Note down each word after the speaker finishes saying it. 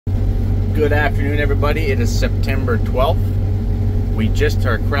Good afternoon, everybody. It is September 12th. We just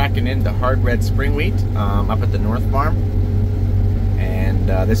are cracking into hard red spring wheat up at the North Farm. And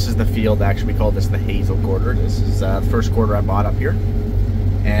this is the field. Actually, we call this the Hazel quarter. This is the first quarter I bought up here.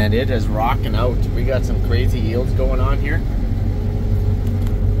 And it is rocking out. We got some crazy yields going on here.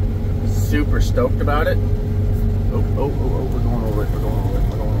 Super stoked about it. Oh, we're going over it. We're going over it.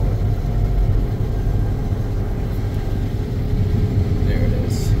 We're going over it. There it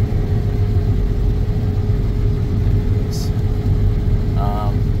is.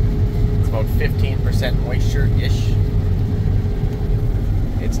 It's about 15% moisture-ish.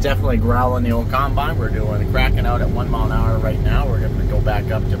 It's definitely growling the old combine. We're cracking out at 1 mile an hour right now. We're going to go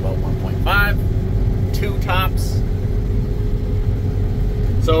back up to about 1.5, 2 tops.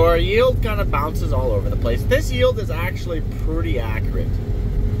 So our yield kind of bounces all over the place. This yield is actually pretty accurate.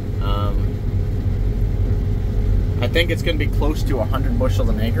 I think it's going to be close to 100 bushels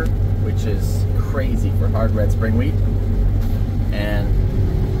an acre, which is crazy for hard red spring wheat. And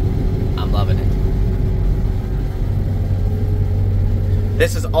I'm loving it.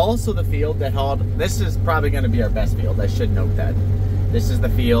 This is also the field that this is probably going to be our best field. I should note that. This is the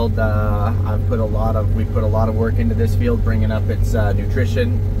field we put a lot of work into this field, bringing up its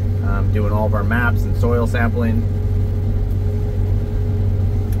nutrition, doing all of our maps and soil sampling.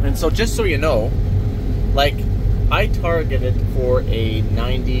 And so just so you know, like, I targeted for a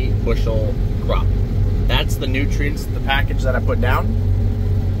 90 bushel crop. That's the nutrients, the package that I put down.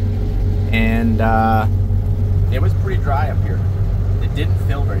 And it was pretty dry up here. It didn't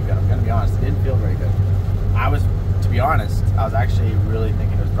feel very good. I'm going to be honest, it didn't feel very good. To be honest, I was actually really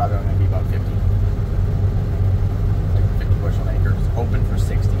thinking it was probably going to be about 50. Like 50 bushel acres, hoping for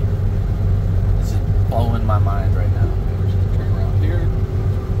 60. This is blowing my mind right now. We're just going to turn around here.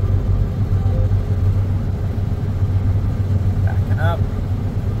 Backing up.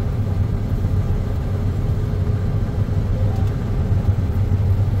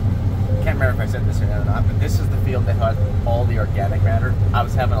 Can't remember if I said this or not, but this is the field that had all the organic matter. I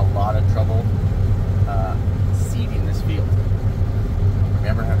was having a lot of trouble seeding this field.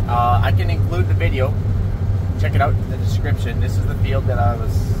 Remember, I can include the video. Check it out in the description. This is the field that I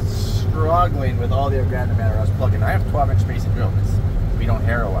was struggling with all the organic matter I was plugging. I have 12-inch spacing drill. We don't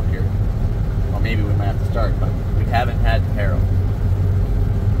harrow up here. Well, maybe we might have to start, but we haven't had to harrow.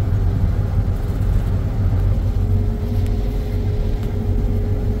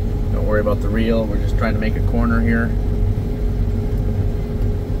 Don't worry about the reel. We're just trying to make a corner here.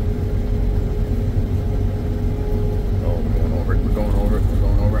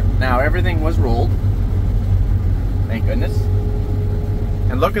 Now everything was rolled, thank goodness.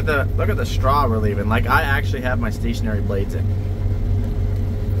 And look at the straw we're leaving. Like, I actually have my stationary blades in.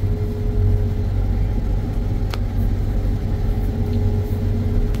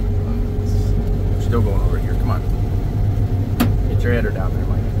 We're still going over here. Come on, get your header down there,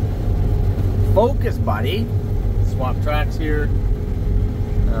 Mike. Focus, buddy. Swap tracks here.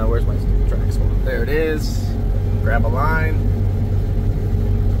 Where's my track swap? There it is. Grab a line.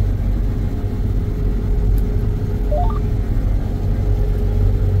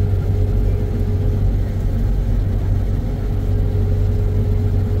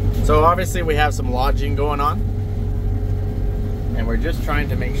 So obviously we have some lodging going on, and we're just trying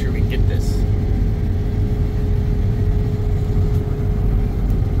to make sure we get this.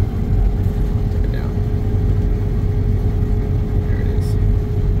 Tip it down. There it is.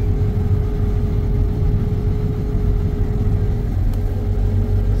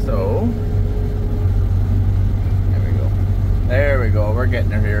 So, there we go. There we go, we're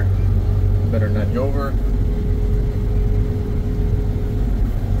getting her here. Better nudge over.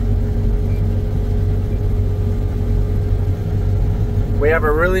 We have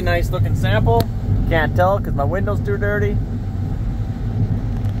a really nice looking sample. Can't tell because my window's too dirty.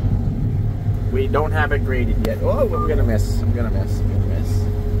 We don't have it graded yet. Oh, I'm gonna miss. I'm gonna miss. I'm gonna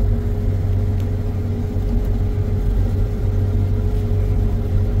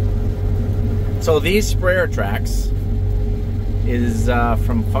miss. So these sprayer tracks is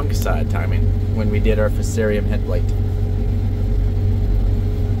from fungicide timing when we did our Fusarium head blight.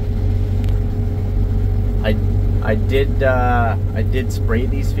 I did spray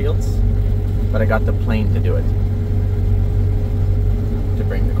these fields, but I got the plane to do it, to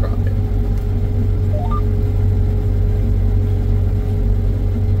bring the crop in.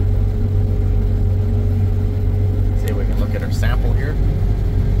 See if we can look at our sample here.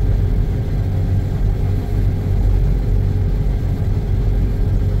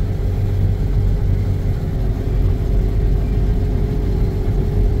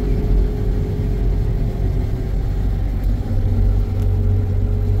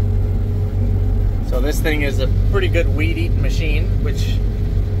 this thing is a pretty good weed eating machine, which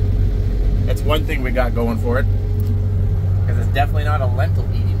that's one thing we got going for it. Because it's definitely not a lentil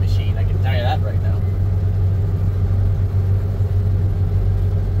eating machine, I can tell you that right now.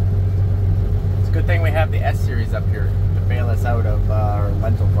 It's a good thing we have the S-Series up here to bail us out of our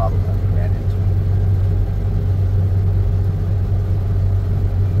lentil problem that we ran into.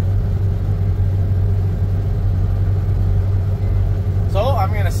 So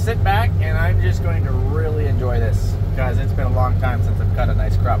I'm going to sit back and I'm just going to really enjoy this, because it's been a long time since I've cut a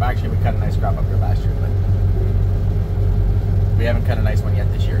nice crop. Actually, we cut a nice crop up here last year, but we haven't cut a nice one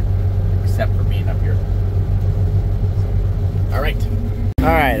yet this year, except for being up here. So, all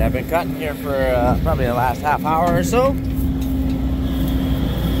right, I've been cutting here for probably the last half hour or so.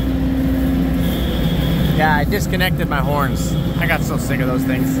 Yeah, I disconnected my horns. I got so sick of those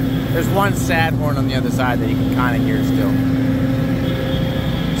things. There's one sad horn on the other side that you can kind of hear still.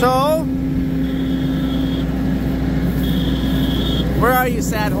 So, where are you,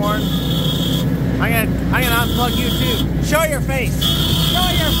 sad horn? I'm gonna unplug you too. Show your face. Show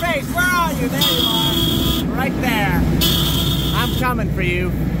your face. Where are you? There you are. Right there. I'm coming for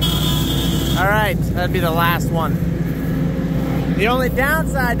you. All right, that'd be the last one. The only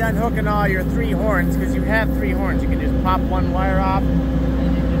downside to unhooking all your 3 horns, because you have 3 horns, you can just pop one wire off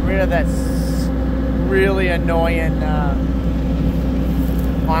and you get rid of that really annoying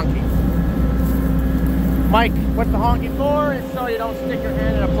honking. Mike, what's the honking for? It's so you don't stick your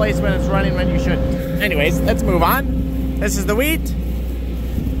hand in a place when it's running when you shouldn't. Anyways, let's move on. This is the wheat.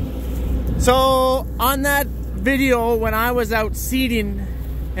 So on that video when I was out seeding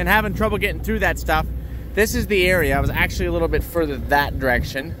and having trouble getting through that stuff, this is the area. I was actually a little bit further that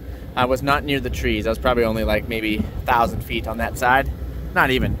direction. I was not near the trees. I was probably only like maybe 1,000 feet on that side. Not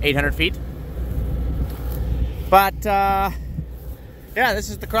even, 800 feet. But yeah, this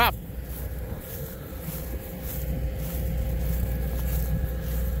is the crop.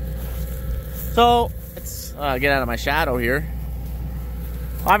 So, let's get out of my shadow here.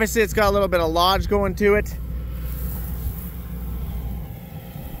 Obviously, it's got a little bit of lodge going to it.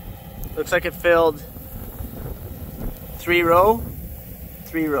 Looks like it filled 3 row,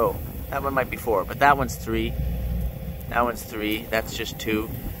 3 row. That one might be 4, but that one's 3. That one's 3. That's just 2.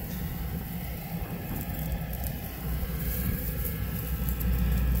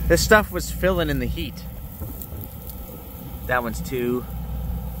 This stuff was filling in the heat. That one's 2.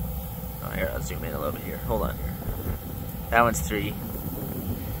 Oh, here, I'll zoom in a little bit here. Hold on here. That one's 3.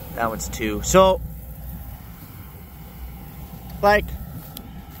 That one's 2. So, like,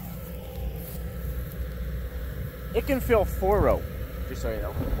 it can fill 4 row. Just so you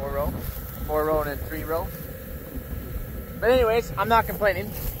know, 4 row. 4 row and then 3 row. But anyways, I'm not complaining.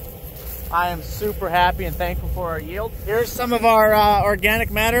 I am super happy and thankful for our yield. Here's some of our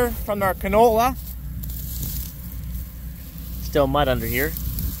organic matter from our canola. Still mud under here.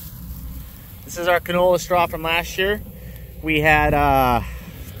 This is our canola straw from last year. We had, I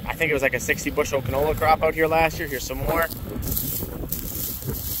think it was like a 60 bushel canola crop out here last year. Here's some more.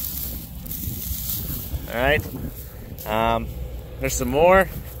 All right. There's some more.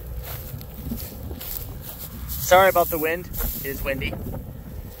 Sorry about the wind. It is windy.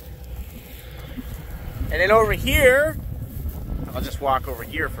 And then over here, I'll just walk over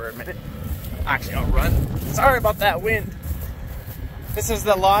here for a minute. Actually, I'll run. Sorry about that wind. This is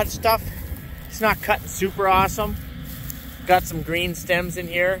the lodge stuff. It's not cut super awesome. Got some green stems in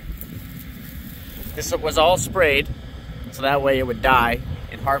here. This was all sprayed, so that way it would die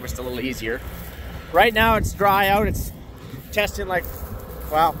and harvest a little easier. Right now it's dry out. It's testing like,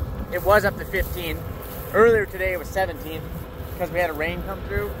 well, it was up to 15. Earlier today it was 17 because we had a rain come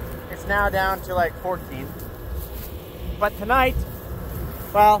through. It's now down to like 14. But tonight,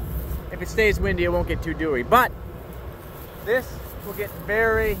 well, if it stays windy, it won't get too dewy. But this will get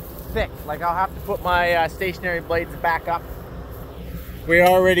very thick. Like, I'll have to put my stationary blades back up. We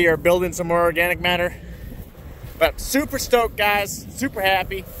already are building some more organic matter. But super stoked, guys. Super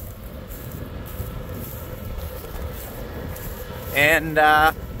happy. And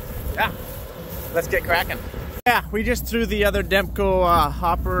yeah, let's get cracking. Yeah, we just threw the other Demco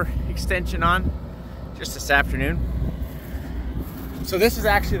hopper extension on just this afternoon. So this is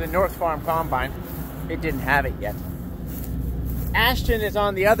actually the North Farm Combine. It didn't have it yet. Ashton is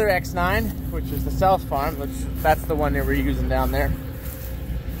on the other X9, which is the South Farm. That's the one that we're using down there.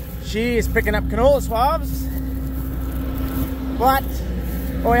 She is picking up canola swabs. But,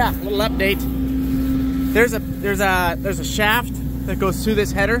 oh yeah, little update. There's a shaft that goes through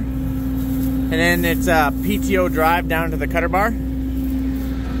this header. And then it's a PTO drive down to the cutter bar.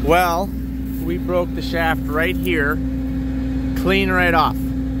 Well, we broke the shaft right here, clean right off.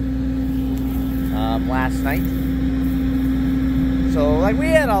 last night. So, like, we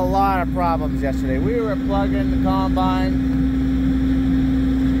had a lot of problems yesterday. We were plugging the combine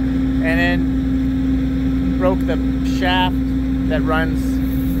and then broke the shaft that runs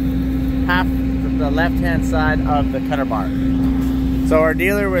half the left-hand side of the cutter bar. So our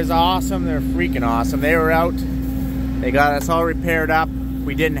dealer was awesome. They're freaking awesome. They were out. They got us all repaired up.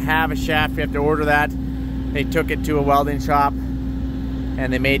 We didn't have a shaft. We have to order that. They took it to a welding shop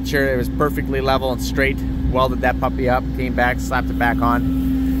and they made sure it was perfectly level and straight. Welded that puppy up, came back, slapped it back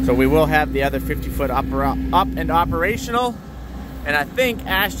on. So we will have the other 50-foot up and operational. And I think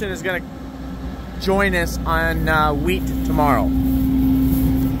Ashton is going to join us on wheat tomorrow.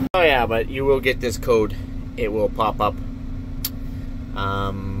 Oh yeah, but you will get this code. It will pop up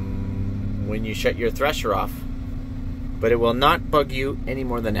when you shut your thresher off. But it will not bug you any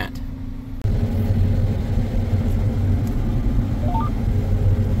more than that.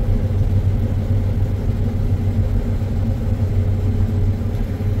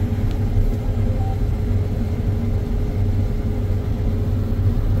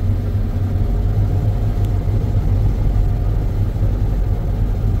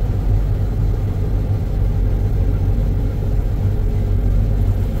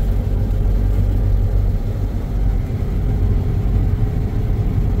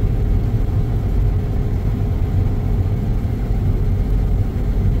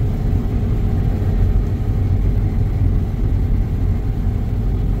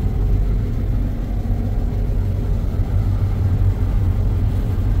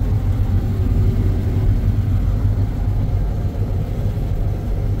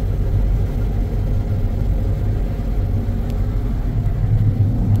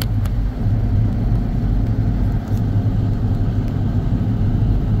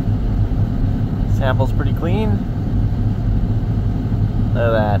 Sample's pretty clean. Look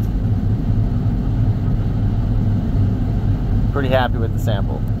at that. Pretty happy with the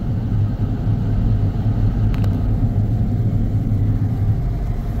sample.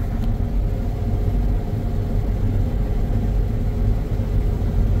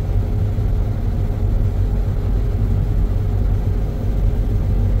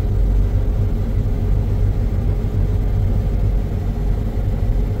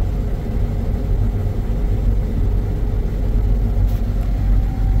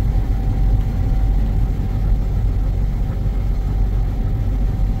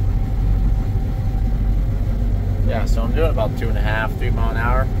 Yeah, so I'm doing about 2.5, 3 mile an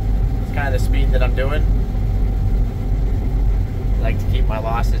hour. It's kind of the speed that I'm doing. I like to keep my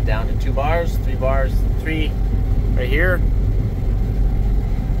losses down to 2 bars, 3 bars, 3 right here.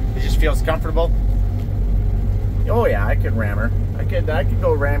 It just feels comfortable. Oh yeah, I could ram her. I could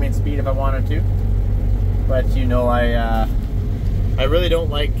go ramming speed if I wanted to. But you know, I really don't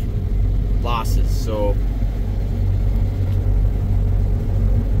like losses, so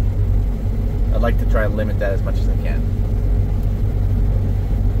I'd like to try to limit that as much as I can.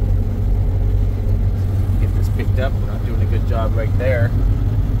 Get this picked up. We're not doing a good job right there.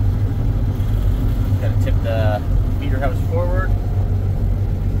 Gotta tip the feeder house forward.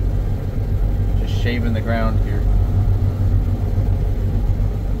 Just shaving the ground here.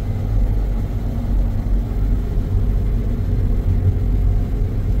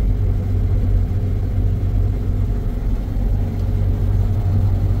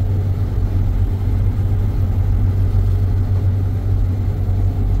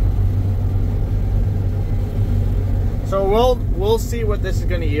 So we'll see what this is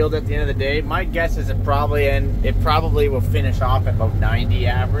going to yield at the end of the day. My guess is it probably will finish off at about 90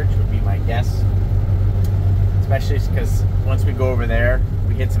 average would be my guess. Especially because once we go over there,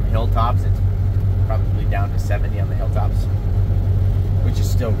 we hit some hilltops. It's probably down to 70 on the hilltops, which is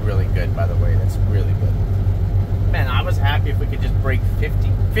still really good, by the way. That's really good. Man, I was happy if we could just break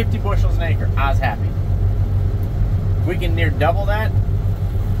 50 bushels an acre. I was happy. If we can near double that,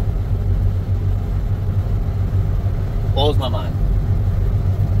 blows my mind.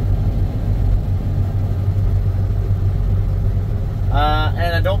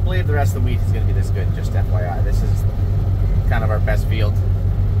 And I don't believe the rest of the wheat is going to be this good, just FYI. This is kind of our best field.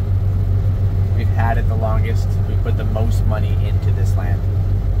 We've had it the longest. We put the most money into this land.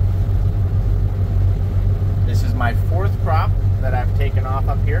 This is my 4th crop that I've taken off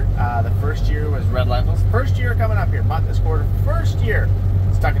up here. The first year was red lentils. First year coming up here, bought this quarter. First year,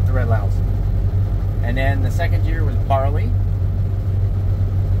 stuck it to red lentils. And then the second year was barley.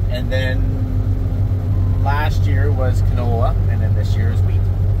 And then last year was canola. And then this year is wheat.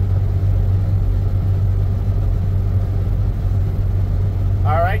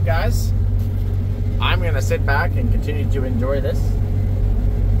 Alright guys, I'm going to sit back and continue to enjoy this.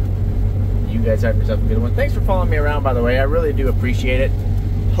 You guys guys have yourself a good one. Thanks for following me around, by the way. I really do appreciate it.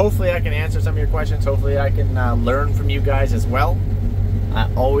 Hopefully I can answer some of your questions. Hopefully I can learn from you guys as well. I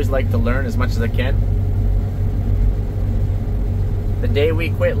always like to learn as much as I can. The day we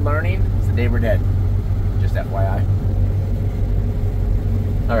quit learning is the day we're dead. Just FYI.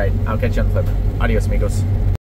 Alright, I'll catch you on the flip. Adios, amigos.